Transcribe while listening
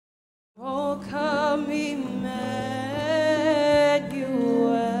Oh, come, Emmanuel,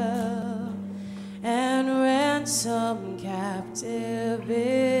 and ransom captive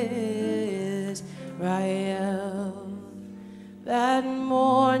Israel that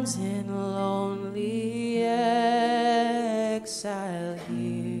mourns in lonely exile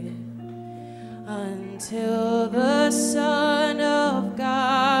here, until the Son of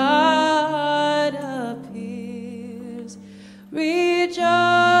God appears. Rejoice,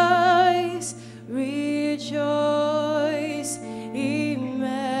 rejoice,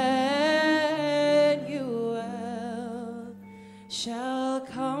 Emmanuel shall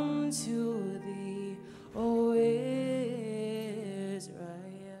come to thee, O Israel.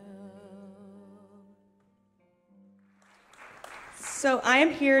 So I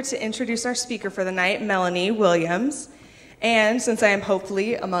am here to introduce our speaker for the night, Melanie Williams. And since I am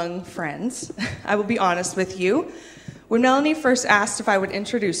hopefully among friends, I will be honest with you. When Melanie first asked if I would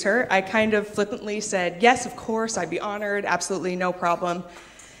introduce her, I kind of flippantly said, yes, of course, I'd be honored, absolutely no problem.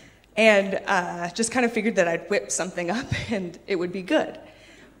 And just kind of figured that I'd whip something up and it would be good.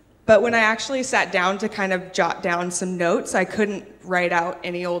 But when I actually sat down to kind of jot down some notes, I couldn't write out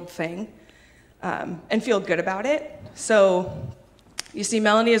any old thing and feel good about it. So you see,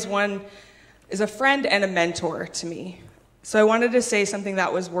 Melanie is a friend and a mentor to me. So I wanted to say something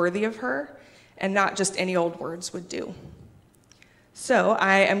that was worthy of her and not just any old words would do. So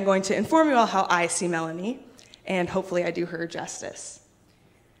I am going to inform you all how I see Melanie, and hopefully I do her justice.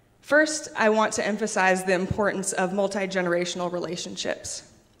 First, I want to emphasize the importance of multi-generational relationships.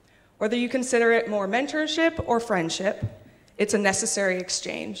 Whether you consider it more mentorship or friendship, it's a necessary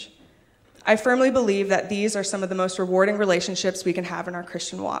exchange. I firmly believe that these are some of the most rewarding relationships we can have in our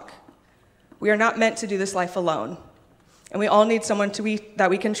Christian walk. We are not meant to do this life alone, and we all need someone that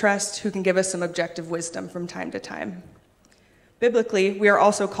we can trust who can give us some objective wisdom from time to time. Biblically, we are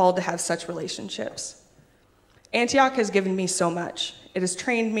also called to have such relationships. Antioch has given me so much. It has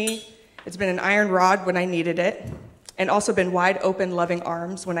trained me, it's been an iron rod when I needed it, and also been wide open, loving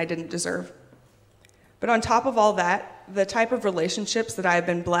arms when I didn't deserve. But on top of all that, the type of relationships that I have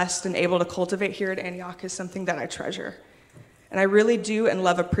been blessed and able to cultivate here at Antioch is something that I treasure. And I really do and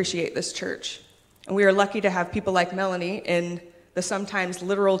appreciate this church. And we are lucky to have people like Melanie in the sometimes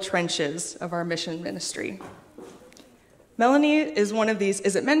literal trenches of our mission ministry. Melanie is one of these,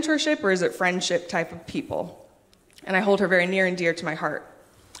 is it mentorship or is it friendship type of people? And I hold her very near and dear to my heart.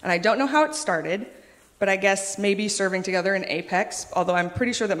 And I don't know how it started, but I guess maybe serving together in Apex, although I'm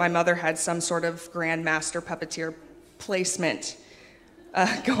pretty sure that my mother had some sort of Grand Master Puppeteer placement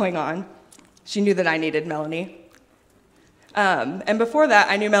going on. She knew that I needed Melanie. And before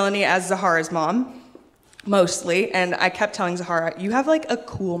that, I knew Melanie as Zahara's mom, mostly, and I kept telling Zahara, you have like a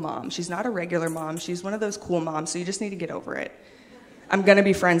cool mom. She's not a regular mom. She's one of those cool moms, so you just need to get over it. I'm going to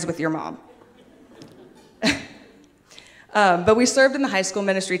be friends with your mom. But we served in the high school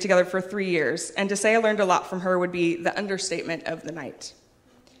ministry together for 3 years, and to say I learned a lot from her would be the understatement of the night.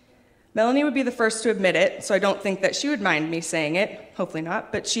 Melanie would be the first to admit it, so I don't think that she would mind me saying it, hopefully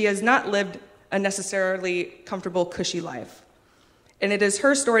not, but she has not lived a necessarily comfortable, cushy life. And it is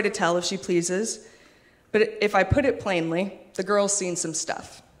her story to tell if she pleases, but if I put it plainly, the girl's seen some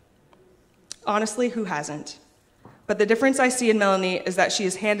stuff. Honestly, who hasn't? But the difference I see in Melanie is that she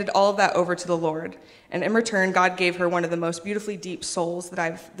has handed all of that over to the Lord, and in return, God gave her one of the most beautifully deep souls that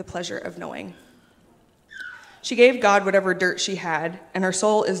I've the pleasure of knowing. She gave God whatever dirt she had, and her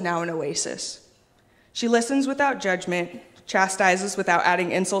soul is now an oasis. She listens without judgment, chastises without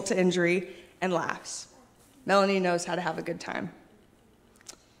adding insult to injury, and laughs. Melanie knows how to have a good time.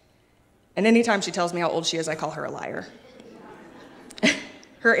 And anytime she tells me how old she is, I call her a liar.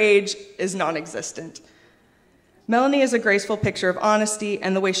 Her age is non-existent. Melanie is a graceful picture of honesty,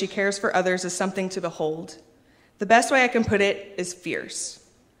 and the way she cares for others is something to behold. The best way I can put it is fierce.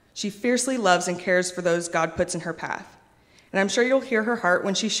 She fiercely loves and cares for those God puts in her path. And I'm sure you'll hear her heart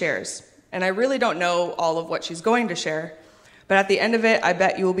when she shares. And I really don't know all of what she's going to share, but at the end of it, I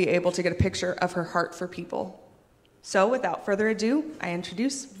bet you will be able to get a picture of her heart for people. So without further ado, I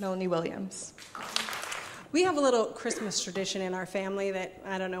introduce Melanie Williams. We have a little Christmas tradition in our family that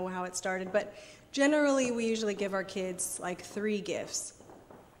I don't know how it started, but generally we usually give our kids like 3 gifts.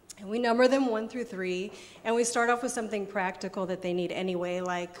 And we number them 1 through 3, and we start off with something practical that they need anyway,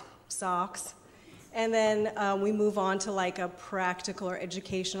 like socks. And then we move on to like a practical or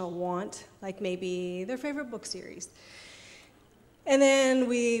educational want, like maybe their favorite book series. And then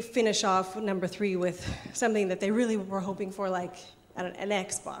we finish off number 3 with something that they really were hoping for, like an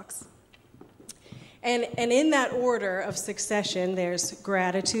Xbox. And in that order of succession, there's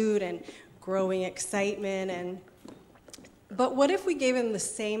gratitude and growing excitement and But what if we gave them the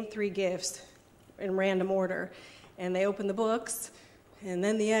same 3 gifts in random order, and they opened the books, and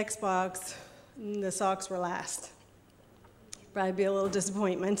then the Xbox, and the socks were last? Probably be a little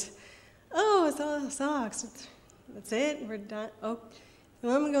disappointment. Oh, it's all socks. That's it? We're done? Oh,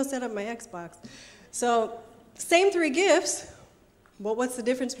 well, I'm going to go set up my Xbox. So, same 3 gifts, but what's the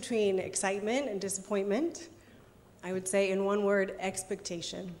difference between excitement and disappointment? I would say in one word,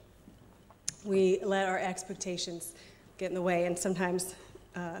 expectation. We let our expectations get in the way and sometimes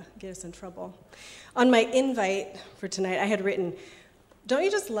get us in trouble. On my invite for tonight, I had written, don't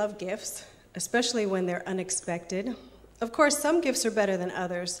you just love gifts, especially when they're unexpected? Of course, some gifts are better than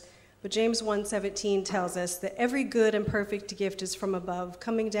others, but James 1:17 tells us that every good and perfect gift is from above,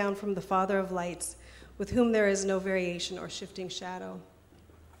 coming down from the Father of lights, with whom there is no variation or shifting shadow.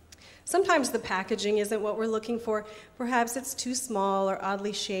 Sometimes the packaging isn't what we're looking for. Perhaps it's too small or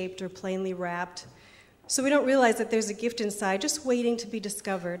oddly shaped or plainly wrapped. So we don't realize that there's a gift inside just waiting to be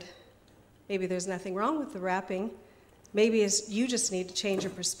discovered. Maybe there's nothing wrong with the wrapping. Maybe you just need to change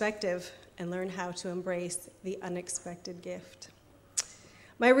your perspective and learn how to embrace the unexpected gift.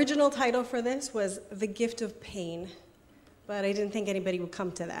 My original title for this was The Gift of Pain, but I didn't think anybody would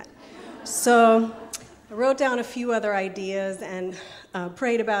come to that. So I wrote down a few other ideas and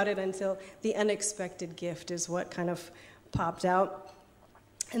prayed about it until the unexpected gift is what kind of popped out.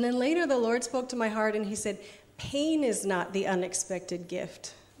 And then later the Lord spoke to my heart and he said, pain is not the unexpected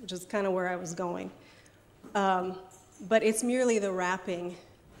gift, which is kind of where I was going. But it's merely the wrapping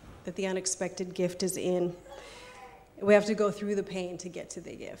that the unexpected gift is in. We have to go through the pain to get to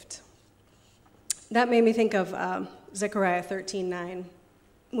the gift. That made me think of Zechariah 13:9,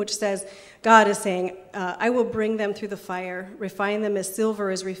 which says, God is saying, I will bring them through the fire, refine them as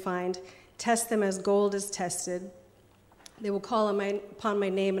silver is refined, test them as gold is tested. They will call upon my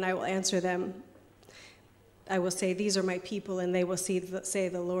name, and I will answer them. I will say, these are my people, and they will say,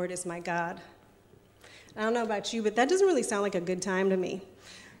 the Lord is my God. I don't know about you, but that doesn't really sound like a good time to me.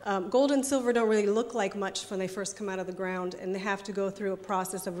 Gold and silver don't really look like much when they first come out of the ground, and they have to go through a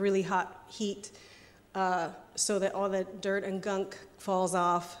process of really hot heat so that all the dirt and gunk falls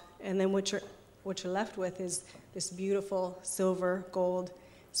off, and then what you're left with is this beautiful silver, gold.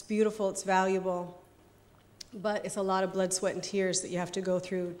 It's beautiful, it's valuable, but it's a lot of blood, sweat, and tears that you have to go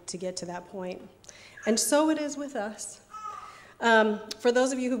through to get to that point. And so it is with us. For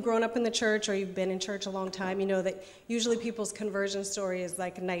those of you who've grown up in the church or you've been in church a long time, you know that usually people's conversion story is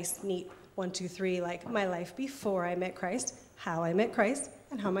like a nice, neat 1, 2, 3, like my life before I met Christ, how I met Christ,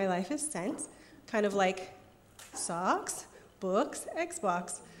 and how my life is since. Kind of like socks, books,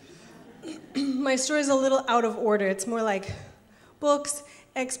 Xbox. My story is a little out of order. It's more like books,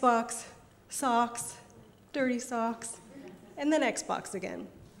 Xbox, socks, dirty socks, and then Xbox again.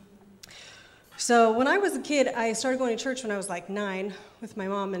 So when I was a kid, I started going to church when I was like 9 with my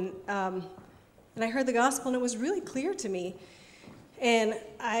mom, and I heard the gospel, and it was really clear to me, and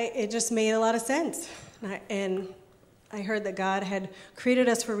it just made a lot of sense. And I heard that God had created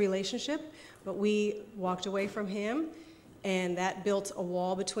us for relationship, but we walked away from Him, and that built a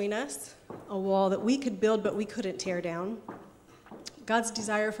wall between us, a wall that we could build, but we couldn't tear down. God's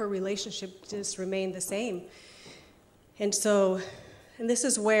desire for relationship just remained the same. And this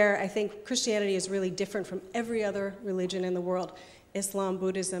is where I think Christianity is really different from every other religion in the world. Islam,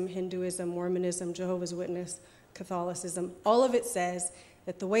 Buddhism, Hinduism, Mormonism, Jehovah's Witness, Catholicism. All of it says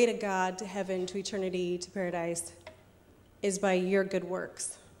that the way to God, to heaven, to eternity, to paradise is by your good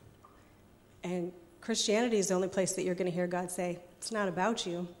works. And Christianity is the only place that you're going to hear God say, it's not about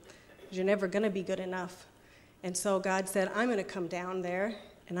you. You're never going to be good enough. And so God said, I'm going to come down there,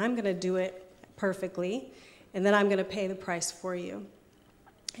 and I'm going to do it perfectly, and then I'm going to pay the price for you.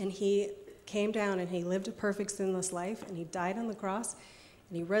 And He came down, and He lived a perfect, sinless life, and He died on the cross,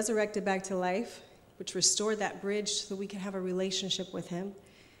 and He resurrected back to life, which restored that bridge so we could have a relationship with Him.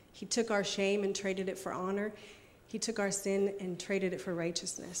 He took our shame and traded it for honor. He took our sin and traded it for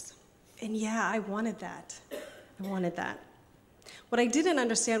righteousness. And yeah, I wanted that. I wanted that. What I didn't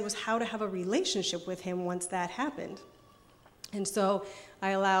understand was how to have a relationship with Him once that happened. And so I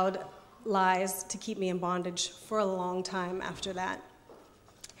allowed lies to keep me in bondage for a long time after that.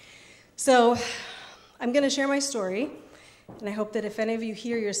 So I'm going to share my story, and I hope that if any of you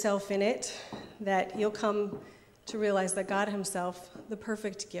hear yourself in it, that you'll come to realize that God Himself, the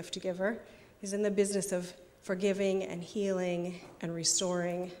perfect gift giver, is in the business of forgiving and healing and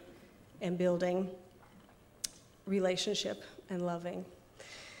restoring and building relationship and loving.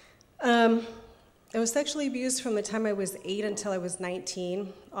 I was sexually abused from the time I was 8 until I was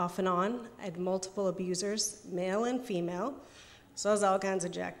 19, off and on. I had multiple abusers, male and female, so I was all kinds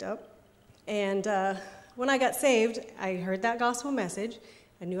of jacked up. And when I got saved, I heard that gospel message.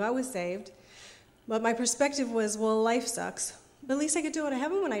 I knew I was saved. But my perspective was, well, life sucks. But at least I could go to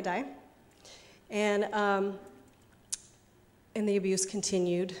heaven when I die. And the abuse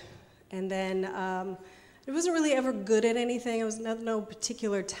continued. And then I wasn't really ever good at anything. I was no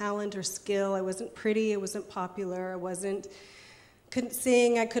particular talent or skill. I wasn't pretty. I wasn't popular. Couldn't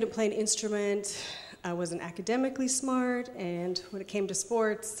sing. I couldn't play an instrument. I wasn't academically smart. And when it came to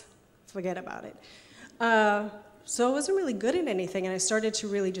sports, forget about it. So I wasn't really good at anything. And I started to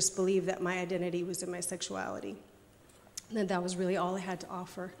really just believe that my identity was in my sexuality. And that was really all I had to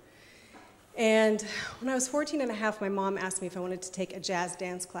offer. And when I was 14 and a half, my mom asked me if I wanted to take a jazz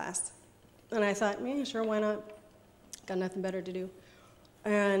dance class. And I thought, yeah, sure, why not? Got nothing better to do.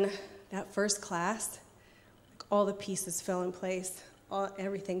 And that first class, all the pieces fell in place.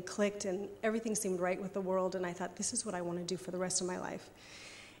 Everything clicked, and everything seemed right with the world. And I thought, this is what I want to do for the rest of my life.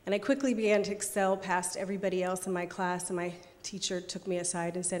 And I quickly began to excel past everybody else in my class. And my teacher took me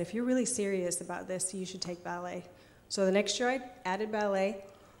aside and said, if you're really serious about this, you should take ballet. So the next year, I added ballet.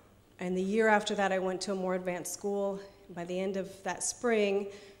 And the year after that, I went to a more advanced school. By the end of that spring,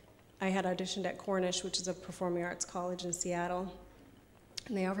 I had auditioned at Cornish, which is a performing arts college in Seattle.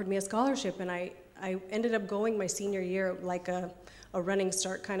 And they offered me a scholarship, and I ended up going my senior year like a running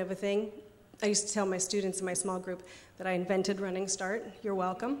start kind of a thing. I used to tell my students in my small group that I invented Running Start. You're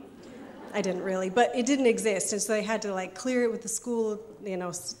welcome. I didn't really, but it didn't exist, and so they had to like clear it with the school,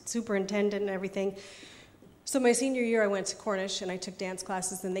 superintendent and everything. So my senior year, I went to Cornish, and I took dance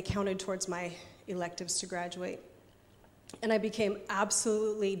classes, and they counted towards my electives to graduate. And I became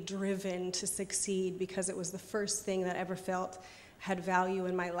absolutely driven to succeed because it was the first thing that I ever felt had value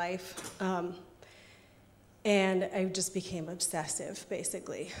in my life. And I just became obsessive,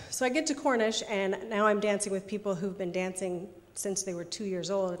 basically. So I get to Cornish, and now I'm dancing with people who've been dancing since they were 2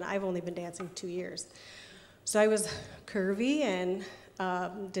 years old, and I've only been dancing 2 years. So I was curvy and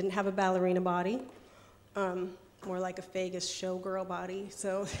didn't have a ballerina body, more like a Vegas showgirl body,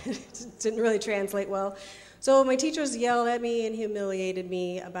 so it didn't really translate well. So my teachers yelled at me and humiliated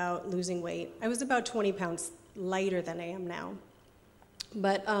me about losing weight. I was about 20 pounds lighter than I am now.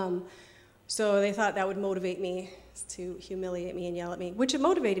 But so they thought that would motivate me to humiliate me and yell at me, which it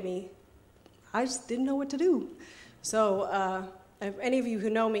motivated me. I just didn't know what to do. So if any of you who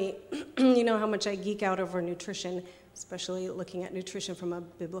know me, you know how much I geek out over nutrition, especially looking at nutrition from a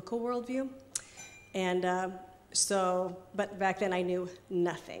biblical worldview. And but back then I knew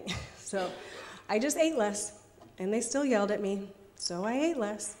nothing. So I just ate less, and they still yelled at me, so I ate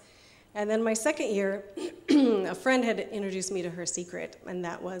less. And then my second year, a friend had introduced me to her secret, and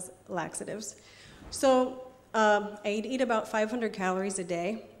that was laxatives. So I'd eat about 500 calories a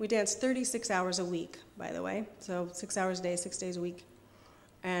day. We danced 36 hours a week, by the way, so 6 hours a day, 6 days a week.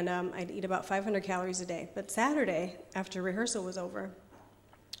 And I'd eat about 500 calories a day. But Saturday, after rehearsal was over,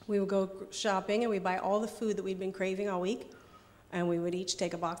 we would go shopping, and we'd buy all the food that we'd been craving all week, and we would each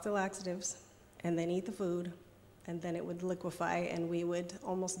take a box of laxatives and then eat the food, and then it would liquefy, and we would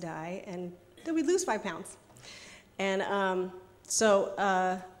almost die, and then we'd lose 5 pounds. And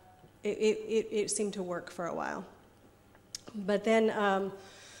it seemed to work for a while. But then,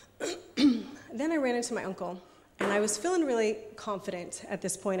 then I ran into my uncle, and I was feeling really confident at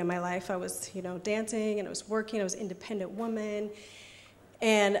this point in my life. I was, dancing, and I was working. I was an independent woman,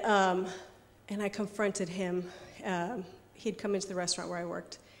 and I confronted him. He'd come into the restaurant where I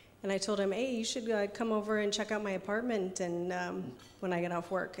worked. And I told him, hey, you should come over and check out my apartment and when I get off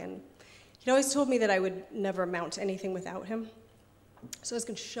work. And he'd always told me that I would never amount to anything without him. So I was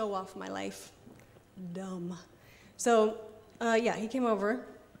going to show off my life. Dumb. So, he came over,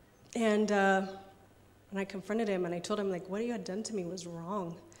 and I confronted him, and I told him, what you had done to me was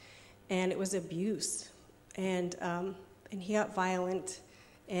wrong. And it was abuse. And he got violent,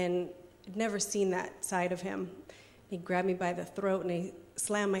 and I'd never seen that side of him. He grabbed me by the throat, and he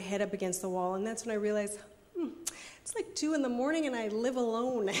slammed my head up against the wall, and that's when I realized, it's like 2 in the morning and I live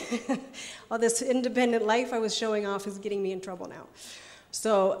alone. All this independent life I was showing off is getting me in trouble now.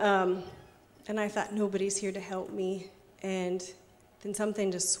 So, and I thought, nobody's here to help me, and then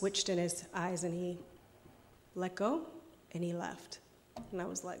something just switched in his eyes, and he let go, and he left. And I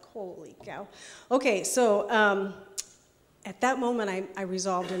was like, holy cow. Okay, so at that moment, I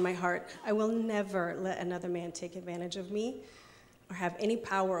resolved in my heart, I will never let another man take advantage of me or have any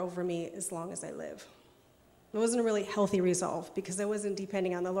power over me as long as I live. It wasn't a really healthy resolve because I wasn't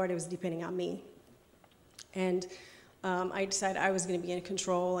depending on the Lord, I was depending on me. And I decided I was going to be in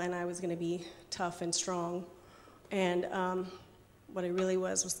control and I was going to be tough and strong. And what I really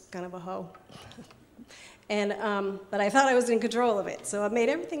was kind of a hoe. And but I thought I was in control of it, so I made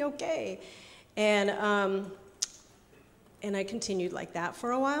everything okay. And I continued like that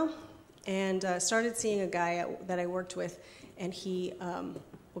for a while, and started seeing a guy that I worked with, and he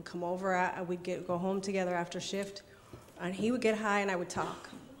would come over. We'd go home together after shift, and he would get high, and I would talk.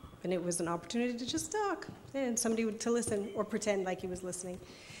 And it was an opportunity to just talk, and somebody to listen or pretend like he was listening.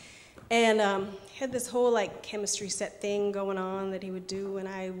 And he had this whole like chemistry set thing going on that he would do, and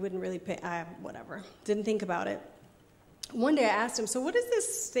I wouldn't really whatever, didn't think about it. One day I asked him, so what is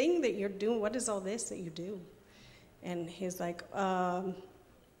this thing that you're doing? What is all this that you do? And he's like,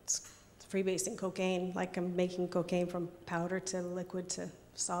 it's freebasing cocaine, like I'm making cocaine from powder to liquid to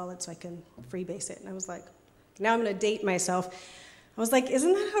solid so I can freebase it. And I was like, now I'm gonna date myself. I was like,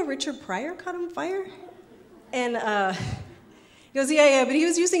 isn't that how Richard Pryor caught on fire? And he goes, yeah, but he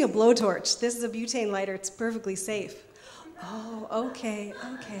was using a blowtorch. This is a butane lighter, it's perfectly safe. Oh, okay.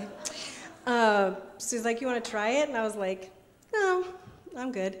 So he's like, you wanna try it? And I was like, no,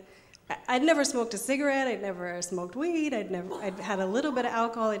 I'm good. I'd never smoked a cigarette, I'd never smoked weed, I'd had a little bit of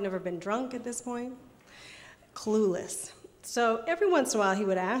alcohol, I'd never been drunk at this point. Clueless. So every once in a while he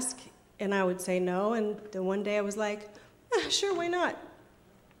would ask, and I would say no, and then one day I was like, sure, why not?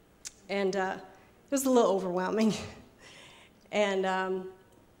 And it was a little overwhelming. And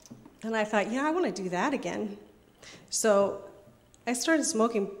I thought, I want to do that again. So I started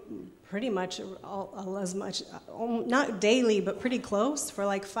smoking pretty much as much, not daily, but pretty close for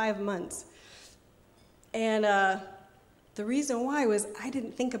like 5 months. And the reason why was I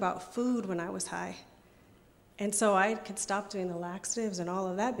didn't think about food when I was high. And so I could stop doing the laxatives and all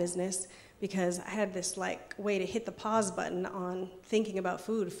of that business because I had this like way to hit the pause button on thinking about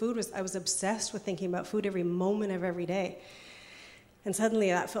food. I was obsessed with thinking about food every moment of every day. And suddenly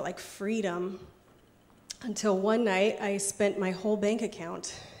that felt like freedom until one night I spent my whole bank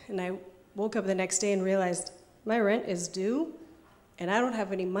account, and I woke up the next day and realized my rent is due and I don't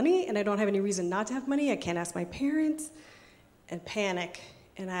have any money and I don't have any reason not to have money. I can't ask my parents, and panic.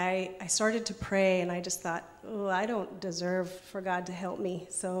 And I started to pray, and I just thought, I don't deserve for God to help me.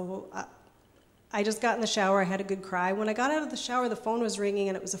 So I just got in the shower. I had a good cry. When I got out of the shower, the phone was ringing,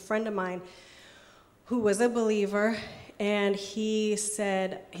 and it was a friend of mine who was a believer. And he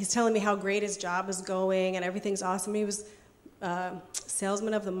said, he's telling me how great his job is going and everything's awesome. He was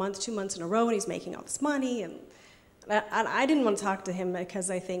salesman of the month 2 months in a row, and he's making all this money. And I didn't want to talk to him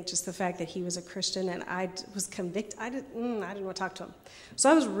because I think just the fact that he was a Christian and I was convicted, I didn't want to talk to him. So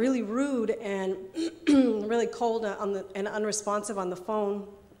I was really rude and really cold and unresponsive on the phone.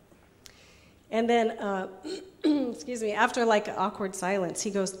 And then, excuse me, after like an awkward silence, he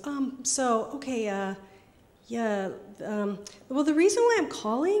goes, well, the reason why I'm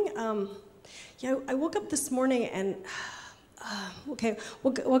calling, I woke up this morning and,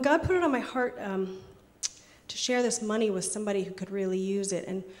 well, God put it on my heart to share this money with somebody who could really use it.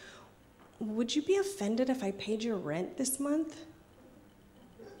 And would you be offended if I paid your rent this month?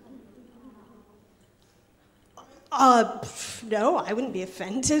 No, I wouldn't be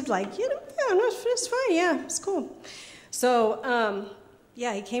offended. Like, no, it's fine. Yeah, it's cool. So,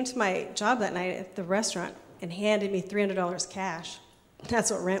 he came to my job that night at the restaurant and handed me $300 cash.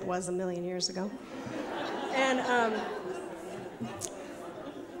 That's what rent was a million years ago. And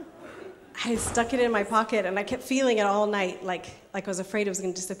I stuck it in my pocket, and I kept feeling it all night, like I was afraid it was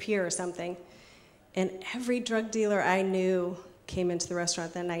going to disappear or something. And every drug dealer I knew came into the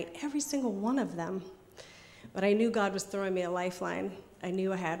restaurant that night, every single one of them. But I knew God was throwing me a lifeline. I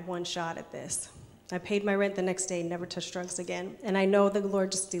knew I had one shot at this. I paid my rent the next day, never touched drugs again. And I know the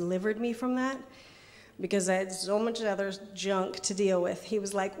Lord just delivered me from that because I had so much other junk to deal with. He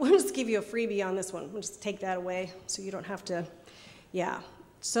was like, we'll just give you a freebie on this one. We'll just take that away so you don't have to,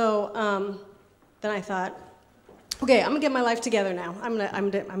 So then I thought, okay, I'm gonna get my life together now. I'm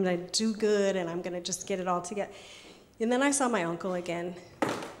gonna do good, and I'm gonna just get it all together. And then I saw my uncle again.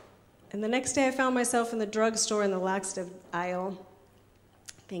 And the next day I found myself in the drugstore in the laxative aisle.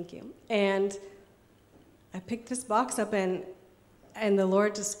 Thank you. And I picked this box up, and the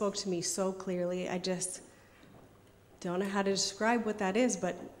Lord just spoke to me so clearly. I just don't know how to describe what that is,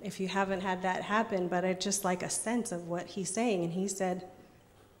 but if you haven't had that happen, but it's just like a sense of what he's saying. And he said,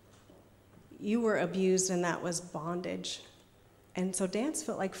 you were abused, and that was bondage. And so dance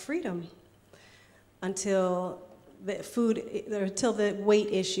felt like freedom until the weight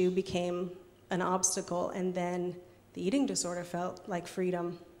issue became an obstacle, and then the eating disorder felt like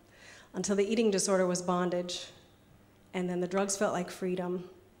freedom until the eating disorder was bondage, and then the drugs felt like freedom.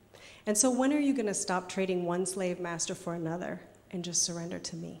 And so when are you going to stop trading one slave master for another and just surrender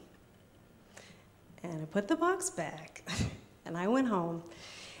to me? And I put the box back, and I went home.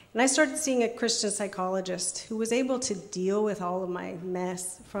 And I started seeing a Christian psychologist who was able to deal with all of my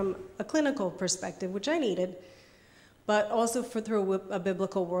mess from a clinical perspective, which I needed, but also through a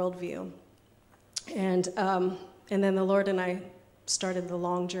biblical worldview. And then the Lord and I started the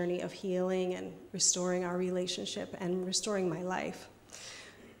long journey of healing and restoring our relationship and restoring my life.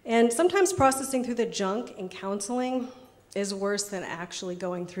 And sometimes processing through the junk in counseling is worse than actually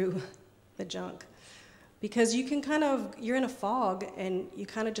going through the junk. Because you can you're in a fog and you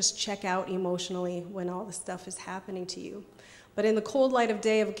kind of just check out emotionally when all this stuff is happening to you. But in the cold light of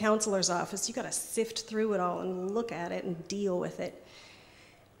day of a counselor's office, you got to sift through it all and look at it and deal with it.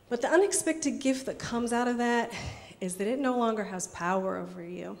 But the unexpected gift that comes out of that is that it no longer has power over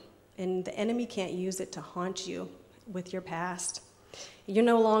you, and the enemy can't use it to haunt you with your past. You're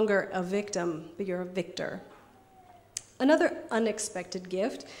no longer a victim, but you're a victor. Another unexpected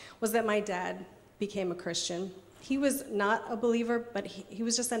gift was that my dad became a Christian. He was not a believer, but he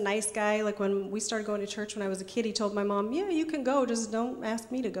was just a nice guy. Like when we started going to church when I was a kid, he told my mom, yeah, you can go, just don't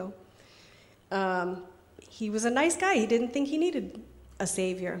ask me to go. He was a nice guy. He didn't think he needed a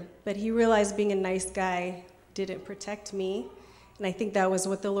savior, but he realized being a nice guy didn't protect me, and I think that was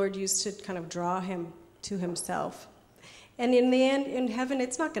what the Lord used to kind of draw him to himself. And in the end, in heaven,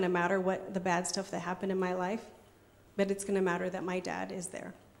 it's not going to matter what the bad stuff that happened in my life, but it's going to matter that my dad is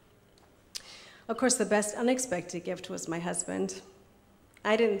there. Of course, the best unexpected gift was my husband.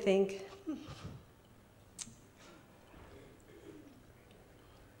 I didn't think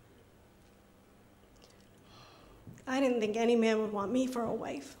any man would want me for a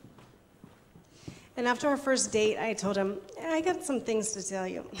wife. And after our first date, I told him, I got some things to tell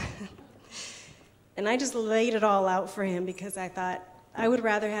you. And I just laid it all out for him because I thought I would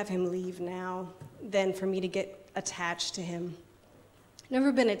rather have him leave now than for me to get attached to him.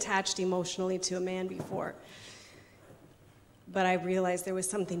 Never been attached emotionally to a man before. But I realized there was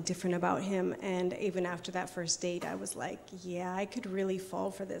something different about him, and even after that first date, I was like, yeah, I could really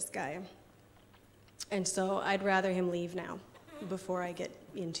fall for this guy. And so I'd rather him leave now before I get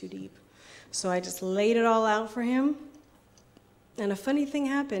in too deep. So I just laid it all out for him, and a funny thing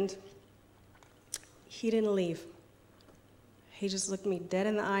happened. He didn't leave. He just looked me dead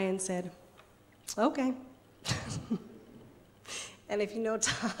in the eye and said, okay. And if you know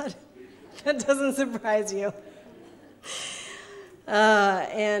Todd, that doesn't surprise you.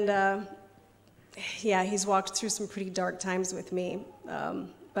 Yeah, he's walked through some pretty dark times with me,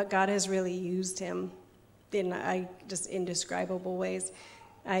 but God has really used him in just indescribable ways.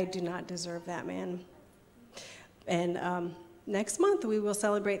 I do not deserve that man. And next month, we will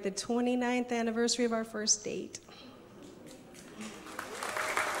celebrate the 29th anniversary of our first date.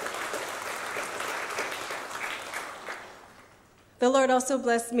 The Lord also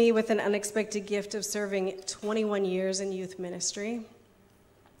blessed me with an unexpected gift of serving 21 years in youth ministry.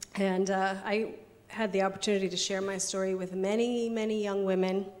 And I had the opportunity to share my story with many, many young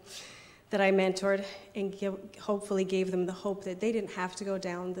women that I mentored and hopefully gave them the hope that they didn't have to go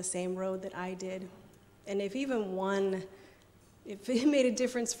down the same road that I did. And if it made a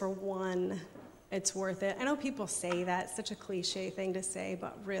difference for one, it's worth it. I know people say that, it's such a cliche thing to say,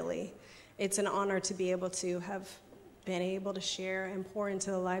 but really, it's an honor to be able to have been able to share and pour into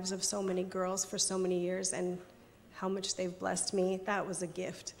the lives of so many girls for so many years, and how much they've blessed me. That was a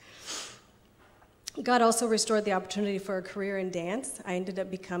gift. God also restored the opportunity for a career in dance. I ended up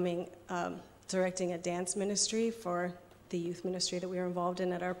directing a dance ministry for the youth ministry that we were involved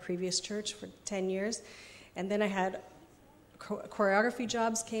in at our previous church for 10 years. And then I had choreography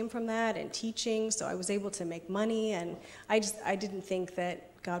jobs came from that, and teaching, so I was able to make money, and I didn't think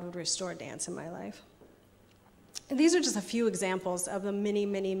that God would restore dance in my life. And these are just a few examples of the many,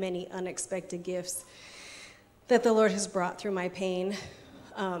 many, many unexpected gifts that the Lord has brought through my pain.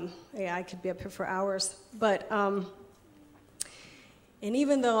 I could be up here for hours, but and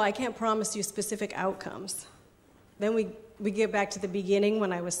even though I can't promise you specific outcomes, then we get back to the beginning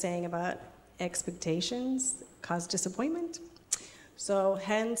when I was saying about expectations cause disappointment. So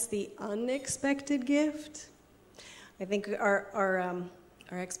hence the unexpected gift. I think our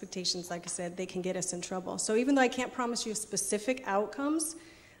expectations, like I said, they can get us in trouble. So even though I can't promise you specific outcomes,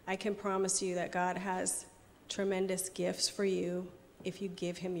 I can promise you that God has tremendous gifts for you if you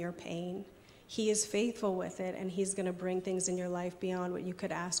give him your pain. He is faithful with it, and he's going to bring things in your life beyond what you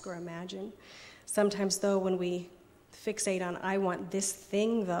could ask or imagine. Sometimes, though, when we fixate on, I want this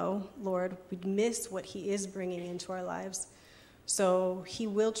thing, though, Lord, we miss what he is bringing into our lives. So he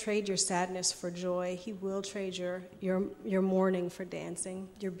will trade your sadness for joy. He will trade your mourning for dancing,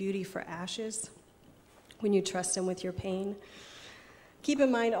 your beauty for ashes, when you trust him with your pain. Keep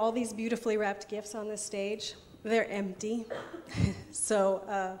in mind all these beautifully wrapped gifts on this stage, they're empty.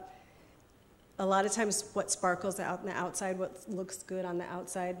 So a lot of times what sparkles out on the outside, what looks good on the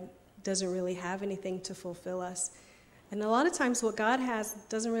outside, doesn't really have anything to fulfill us. And a lot of times what God has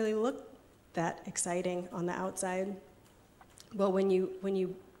doesn't really look that exciting on the outside. But when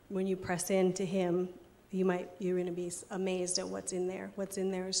you press into him, you're going to be amazed at what's in there. What's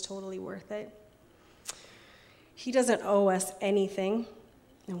in there is totally worth it. He doesn't owe us anything,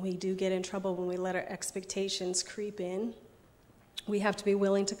 and we do get in trouble when we let our expectations creep in. We have to be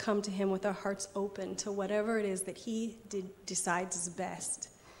willing to come to him with our hearts open to whatever it is that he decides is best.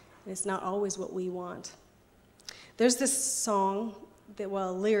 And it's not always what we want. There's this song,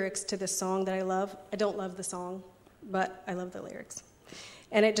 lyrics to this song that I love. I don't love the song, but I love the lyrics.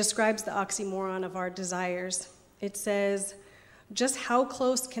 And it describes the oxymoron of our desires. It says, "Just how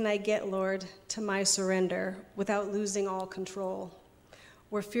close can I get, Lord, to my surrender without losing all control?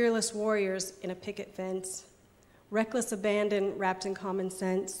 We're fearless warriors in a picket fence, reckless abandon wrapped in common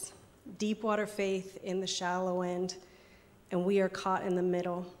sense, deep water faith in the shallow end, and we are caught in the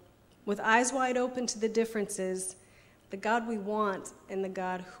middle. With eyes wide open to the differences, the God we want and the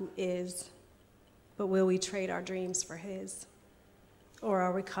God who is. But will we trade our dreams for his? Or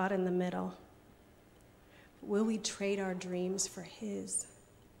are we caught in the middle? Will we trade our dreams for his?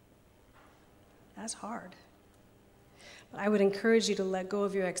 That's hard. But I would encourage you to let go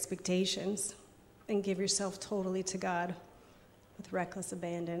of your expectations and give yourself totally to God with reckless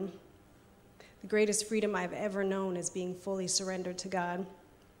abandon. The greatest freedom I've ever known is being fully surrendered to God.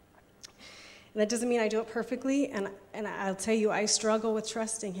 And that doesn't mean I do it perfectly, and I'll tell you, I struggle with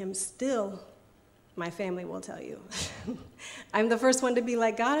trusting him still. My family will tell you. I'm the first one to be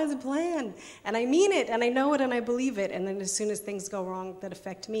like, God has a plan, and I mean it, and I know it, and I believe it. And then as soon as things go wrong that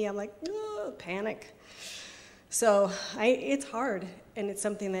affect me, I'm like, oh, panic. So it's hard, and it's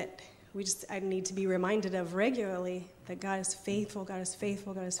something that I need to be reminded of regularly, that God is faithful, God is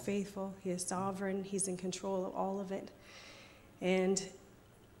faithful, God is faithful. He is sovereign. He's in control of all of it. And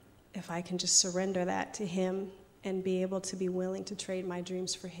if I can just surrender that to him and be able to be willing to trade my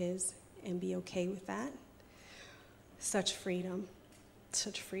dreams for his and be okay with that, such freedom,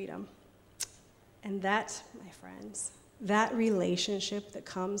 such freedom. And that, my friends, that relationship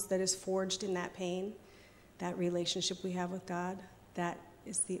that is forged in that pain, that relationship we have with God, that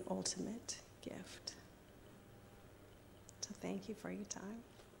is the ultimate gift. So thank you for your time.